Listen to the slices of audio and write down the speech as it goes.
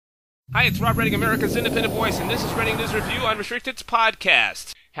Hi, it's Rob Redding, America's Independent Voice, and this is Redding News Review Unrestricted's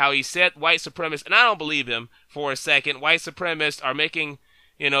podcast. How he said white supremacists, and I don't believe him for a second, white supremacists are making,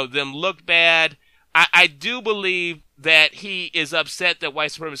 them look bad. I do believe that he is upset that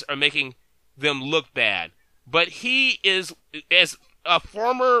white supremacists are making them look bad. But he is, as a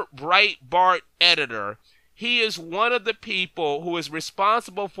former Breitbart editor, he is one of the people who is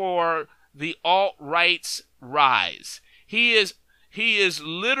responsible for the alt-right's rise. He is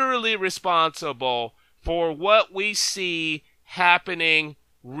literally responsible for what we see happening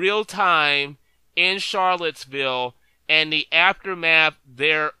real time in Charlottesville and the aftermath.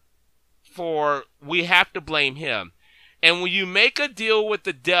 Therefore, we have to blame him. And when you make a deal with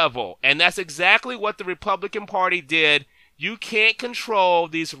the devil, and that's exactly what the Republican Party did, you can't control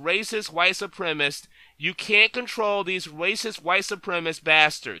these racist white supremacists. You can't control these racist white supremacist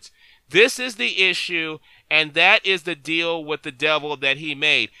bastards. This is the issue, and that is the deal with the devil that he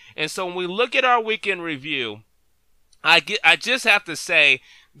made. And so when we look at our weekend review, I just have to say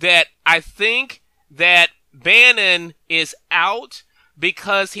that I think that Bannon is out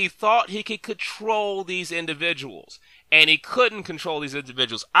because he thought he could control these individuals, and he couldn't control these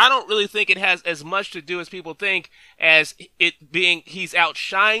individuals. I don't really think it has as much to do as people think as it being he's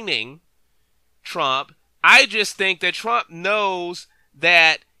outshining Trump. I just think that Trump knows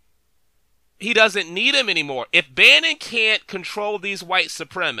that he doesn't need him anymore. If Bannon can't control these white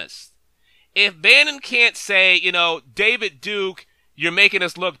supremacists, if Bannon can't say, David Duke, you're making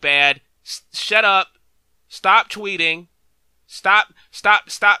us look bad, shut up, stop tweeting, stop,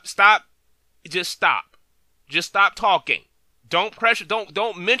 just stop talking. Don't pressure,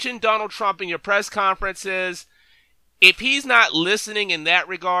 don't mention Donald Trump in your press conferences. If he's not listening in that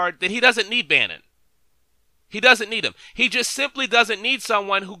regard, then he doesn't need Bannon. He doesn't need him. He just simply doesn't need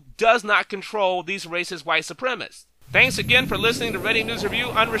someone who does not control these racist white supremacists. Thanks again for listening to Redding News Review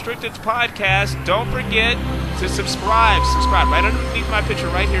Unrestricted's podcast. Don't forget to subscribe. Subscribe right underneath my picture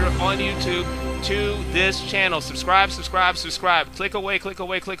right here on YouTube to this channel. Subscribe. Click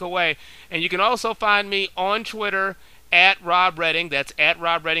away. And you can also find me on Twitter at Rob Redding. That's at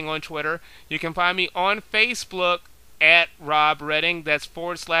Rob Redding on Twitter. You can find me on Facebook at Rob Redding, that's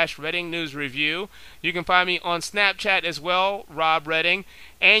 / Redding News Review. You can find me on Snapchat as well, Rob Redding.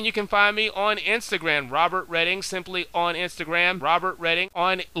 And you can find me on Instagram, Robert Redding, simply on Instagram, Robert Redding,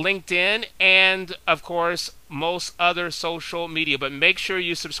 on LinkedIn, and, of course, most other social media. But make sure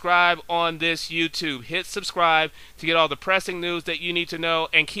you subscribe on this YouTube. Hit subscribe to get all the pressing news that you need to know,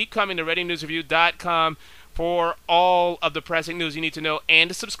 and keep coming to ReddingNewsReview.com for all of the pressing news you need to know, and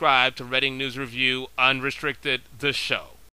to subscribe to Redding News Review Unrestricted, the show.